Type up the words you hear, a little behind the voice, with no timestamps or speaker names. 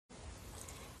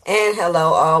And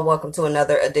hello, all. Welcome to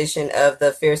another edition of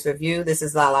the Fierce Review. This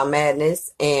is Lala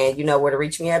Madness, and you know where to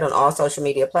reach me at on all social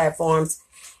media platforms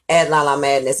at Lala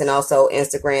Madness and also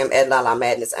Instagram at Lala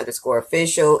Madness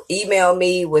 _official. Email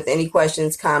me with any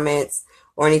questions, comments,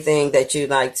 or anything that you'd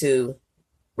like to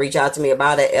reach out to me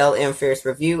about at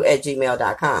lmfiercereview at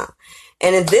gmail.com.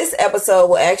 And in this episode,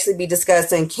 we'll actually be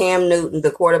discussing Cam Newton, the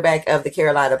quarterback of the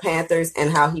Carolina Panthers, and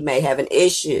how he may have an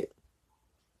issue.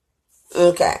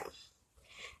 Okay.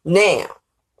 Now,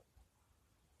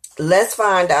 let's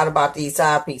find out about these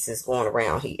side pieces going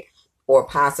around here, or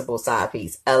possible side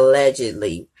piece,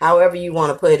 allegedly. However you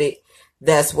want to put it,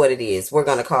 that's what it is. We're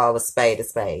going to call a spade a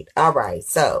spade. All right,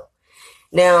 so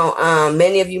now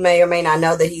many of you may or may not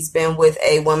know that he's been with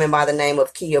a woman by the name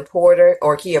of Kia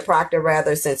Proctor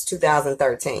rather, since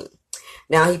 2013.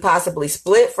 Now, he possibly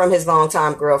split from his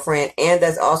longtime girlfriend, and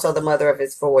that's also the mother of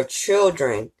his 4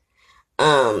 children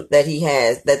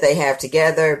that they have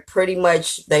together. Pretty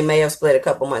much they may have split a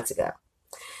couple months ago.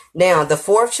 Now, the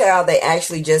 4th child they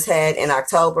actually just had in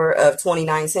October of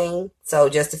 2019, so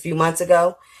just a few months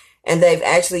ago, and they've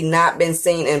actually not been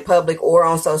seen in public or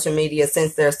on social media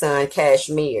since their son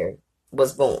Kashmir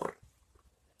was born.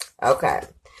 Okay,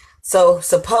 so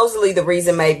supposedly the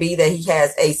reason may be that he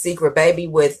has a secret baby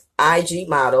with IG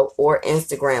model, or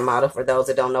Instagram model for those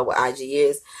that don't know what IG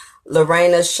is,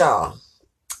 Lorena Shaw.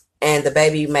 And the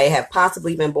baby may have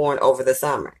possibly been born over the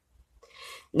summer.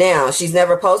 Now, she's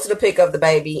never posted a pic of the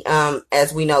baby,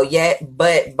 as we know yet,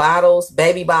 but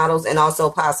baby bottles, and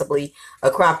also possibly a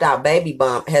cropped out baby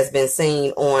bump has been seen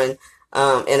on,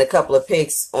 in a couple of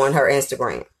pics on her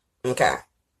Instagram. Okay.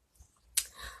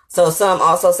 So some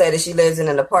also say that she lives in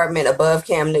an apartment above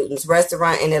Cam Newton's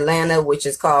restaurant in Atlanta, which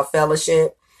is called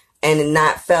Fellowship. And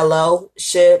not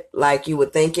fellowship like you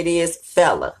would think it is.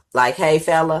 Fella. Like, hey,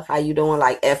 fella, how you doing?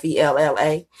 Like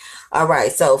Fella. All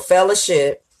right, so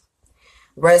Fellowship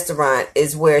Restaurant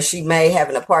is where she may have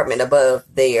an apartment above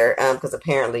there, because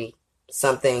apparently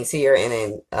some things here and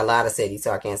in a lot of cities,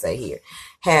 so I can't say here,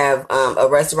 have a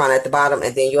restaurant at the bottom,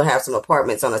 and then you'll have some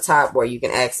apartments on the top where you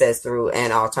can access through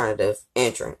an alternative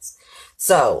entrance.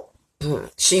 So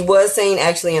she was seen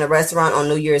actually in a restaurant on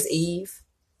New Year's Eve,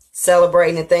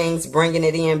 celebrating things, bringing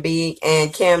it in big,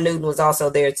 and Cam Newton was also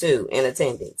there too in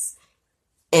attendance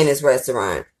in his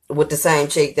restaurant with the same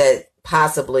chick that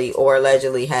possibly or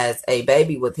allegedly has a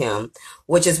baby with him,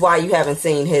 which is why you haven't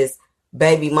seen his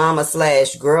baby mama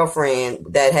 / girlfriend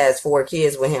that has 4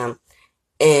 kids with him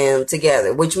and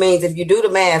together, which means if you do the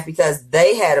math, because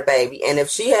they had a baby, and if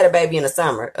she had a baby in the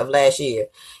summer of last year,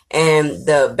 and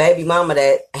the baby mama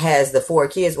that has the 4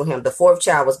 kids with him, the 4th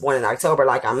child was born in October,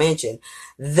 like I mentioned,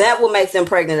 that will make them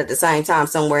pregnant at the same time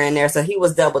somewhere in there. So he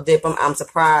was double dipping. I'm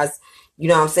surprised, you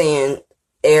know what I'm saying,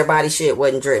 everybody's shit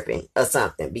wasn't dripping or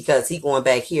something, because he going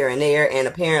back here and there, and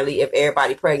apparently if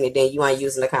everybody pregnant, then you ain't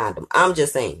using a condom. I'm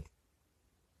just saying.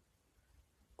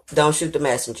 Don't shoot the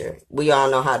messenger. We all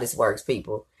know how this works,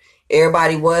 people.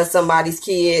 Everybody was somebody's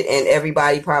kid, and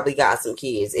everybody probably got some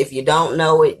kids. If you don't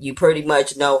know it, you pretty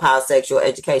much know how sexual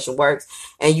education works,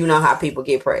 and you know how people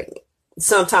get pregnant.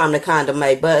 Sometimes the condom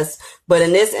may bust, but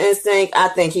in this instinct, I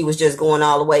think he was just going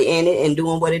all the way in it and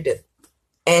doing what it do.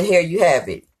 And here you have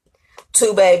it.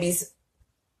 2 babies,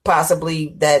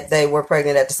 possibly, that they were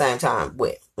pregnant at the same time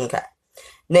with. Okay.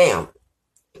 Now,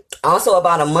 also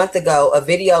about a month ago, a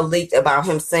video leaked about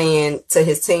him saying to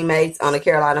his teammates on the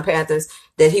Carolina Panthers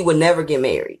that he would never get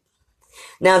married.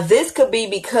 Now, this could be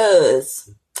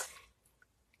because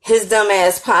his dumb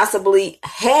ass possibly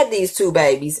had these 2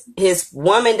 babies. His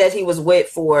woman that he was with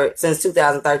for since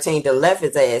 2013 to left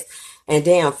his ass. And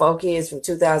damn, 4 kids from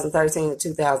 2013 to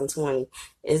 2020.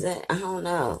 Is that, I don't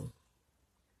know.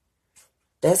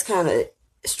 That's kind of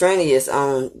strenuous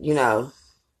on,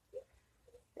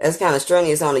 that's kind of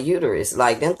strenuous on the uterus.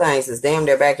 Like, them things is damn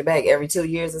near back to back every 2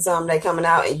 years or something. They coming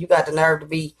out, and you got the nerve to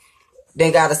be,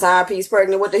 then got a side piece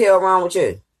pregnant. What the hell wrong with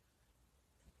you?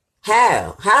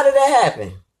 How did that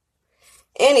happen?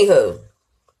 Anywho,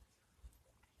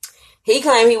 he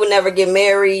claimed he would never get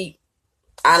married.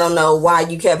 I don't know why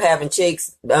you kept having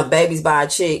babies by a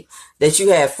chick that you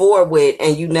had 4 with,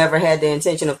 and you never had the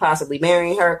intention of possibly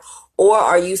marrying her. Or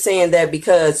are you saying that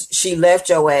because she left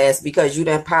your ass because you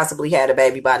done possibly had a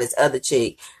baby by this other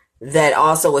chick that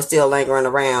also was still lingering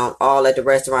around all at the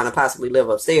restaurant and possibly live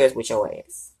upstairs with your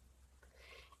ass?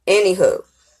 Anywho,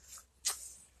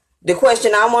 the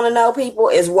question I want to know, people,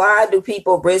 is why do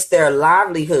people risk their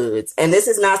livelihoods? And this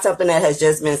is not something that has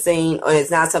just been seen, or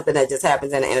it's not something that just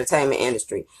happens in the entertainment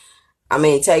industry. I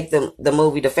mean, take the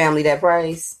movie The Family That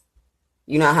Prays.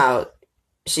 You know how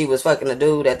she was fucking a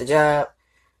dude at the job?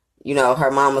 You know, her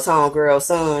mama's homegirl's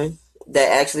son. that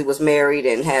actually was married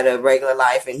and had a regular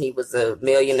life, and he was a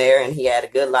millionaire and he had a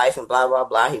good life and blah blah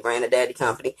blah. He ran a daddy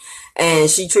company, and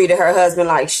she treated her husband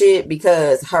like shit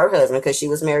because she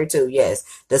was married too. Yes,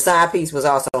 the side piece was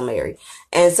also married,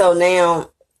 and so now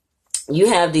you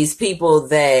have these people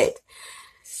that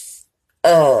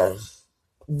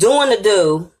doing the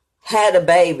do, had a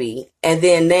baby, and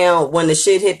then now when the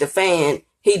shit hit the fan,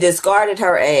 he discarded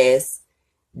her ass,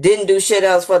 didn't do shit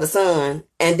else for the son,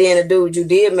 and then the dude you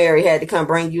did marry had to come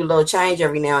bring you a little change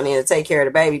every now and then to take care of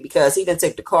the baby because he done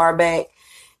took the car back,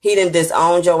 he done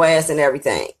disowned your ass and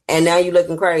everything, and now you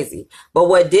looking crazy. But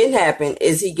what didn't happen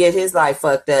is he get his life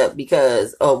fucked up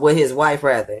because, or with his wife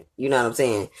rather, you know what I'm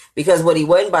saying? Because what he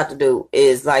wasn't about to do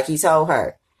is, like he told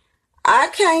her, I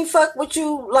can't fuck with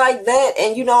you like that,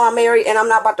 and you know I'm married, and I'm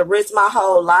not about to risk my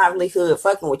whole livelihood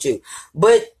fucking with you.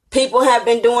 But people have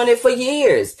been doing it for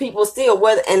years. People still,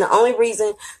 and the only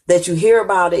reason that you hear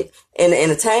about it in the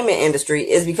entertainment industry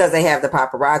is because they have the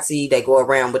paparazzi, they go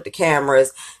around with the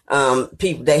cameras,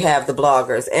 people, they have the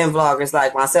bloggers and vloggers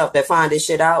like myself that find this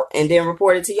shit out and then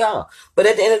report it to y'all. But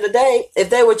at the end of the day, if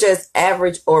they were just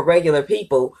average or regular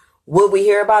people, would we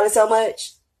hear about it so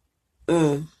much?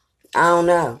 I don't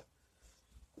know.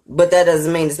 But that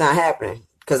doesn't mean it's not happening.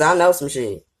 Because I know some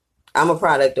shit. I'm a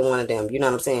product of one of them. You know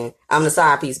what I'm saying? I'm the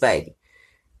side piece baby.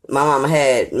 My mama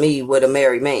had me with a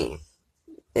married man.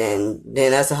 And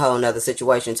then that's a whole nother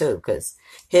situation too. Because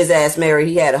his ass married,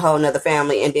 he had a whole nother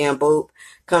family. And then boop,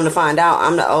 come to find out,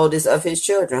 I'm the oldest of his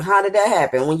children. How did that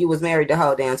happen when you was married the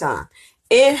whole damn time?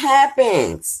 It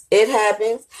happens. It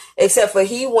happens. Except for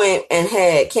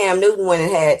Cam Newton went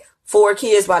and had 4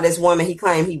 kids by this woman he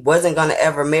claimed he wasn't going to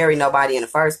ever marry nobody in the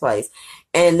first place.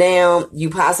 And now you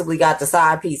possibly got the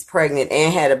side piece pregnant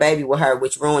and had a baby with her,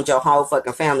 which ruined your whole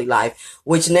fucking family life.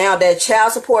 Which now that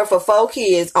child support for 4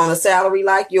 kids on a salary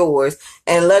like yours,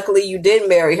 and luckily you didn't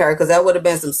marry her because that would have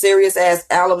been some serious ass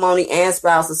alimony and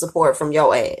spousal support from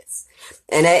your ass.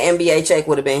 And that NBA check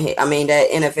would have been hit. I mean, that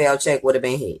NFL check would have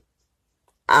been hit.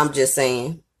 I'm just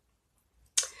saying.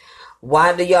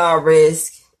 Why do y'all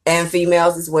risk, and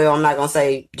females as well, I'm not going to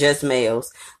say just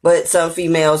males, but some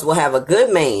females will have a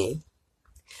good man,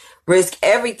 risk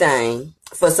everything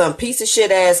for some piece of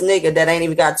shit ass nigga that ain't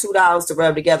even got $2 to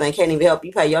rub together and can't even help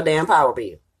you pay your damn power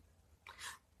bill.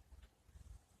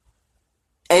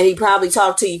 And he probably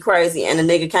talk to you crazy and the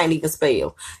nigga can't even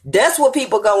spell. That's what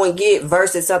people go and get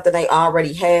versus something they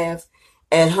already have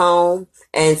at home.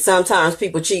 And sometimes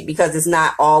people cheat because it's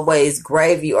not always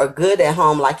gravy or good at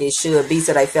home like it should be,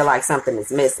 so they feel like something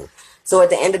is missing. So at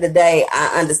the end of the day,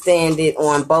 I understand it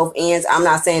on both ends. I'm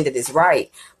not saying that it's right,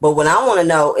 but what I want to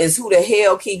know is who the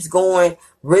hell keeps going,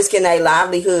 risking their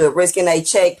livelihood, risking their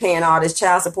check, paying all this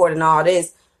child support and all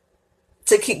this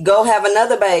to go have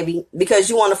another baby because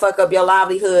you want to fuck up your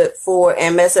livelihood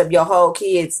and mess up your whole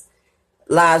kids'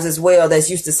 lives as well, that's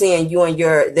used to seeing you and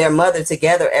their mother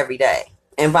together every day.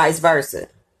 And vice versa.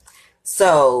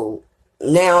 So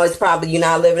now it's probably you're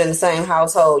not living in the same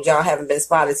household. Y'all haven't been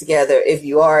spotted together. If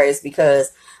you are, it's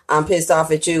because I'm pissed off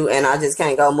at you and I just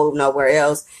can't go move nowhere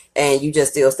else and you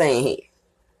just still staying here.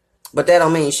 But that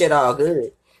don't mean shit all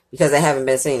good because they haven't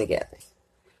been seen together.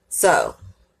 So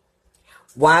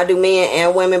why do men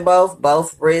and women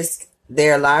both risk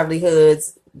their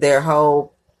livelihoods, their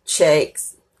whole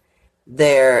checks,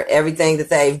 their everything that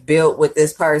they've built with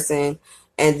this person,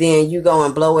 and then you go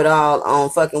and blow it all on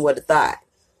fucking with a thought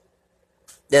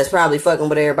that's probably fucking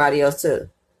with everybody else too?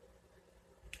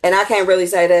 And I can't really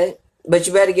say that, but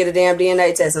you better get a damn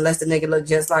DNA test unless the nigga look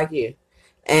just like you.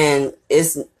 And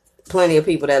it's plenty of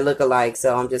people that look alike,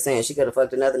 so I'm just saying she could have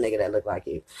fucked another nigga that looked like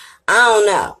you. I don't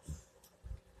know.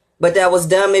 But that was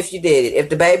dumb if you did it. If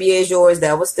the baby is yours,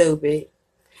 that was stupid.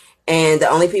 And the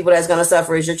only people that's going to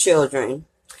suffer is your children.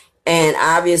 And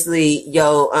obviously,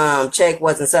 your check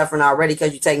wasn't suffering already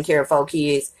because you're taking care of 4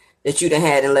 kids that you done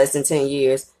had in less than 10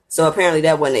 years. So apparently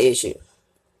that wasn't an issue.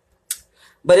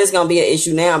 But it's going to be an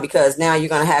issue now because now you're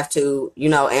going to have to,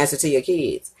 answer to your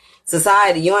kids.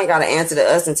 Society, you ain't got to answer to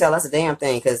us and tell us a damn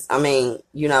thing because,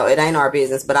 it ain't our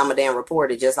business, but I'm a damn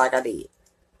reporter just like I did.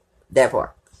 That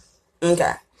part.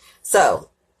 Okay. So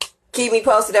keep me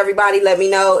posted, everybody. Let me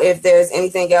know if there's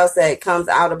anything else that comes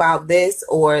out about this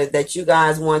or that you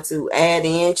guys want to add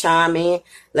in, chime in.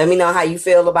 Let me know how you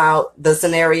feel about the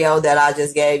scenario that I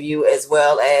just gave you, as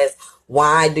well as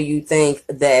why do you think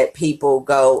that people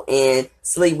go and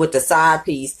sleep with the side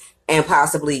piece and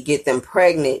possibly get them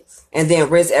pregnant and then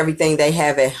risk everything they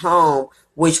have at home,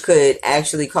 which could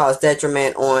actually cause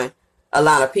detriment on a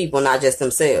lot of people, not just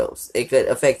themselves. It could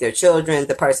affect their children,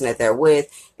 the person that they're with,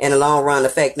 in the long run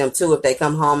affect them too if they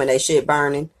come home and they shit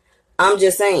burning. I'm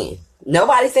just saying.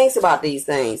 Nobody thinks about these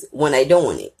things when they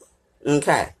doing it.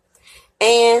 Okay.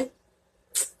 And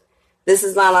this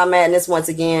is Lala Madness once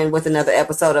again with another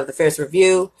episode of the Fierce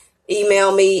Review.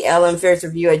 Email me,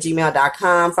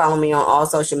 lmfiercereview@gmail.com. Follow me on all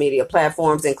social media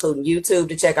platforms, including YouTube,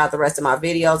 to check out the rest of my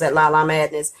videos at Lala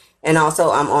Madness. And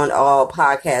also, I'm on all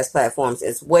podcast platforms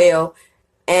as well.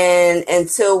 And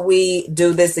until we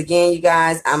do this again, you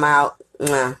guys, I'm out.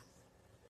 Mwah.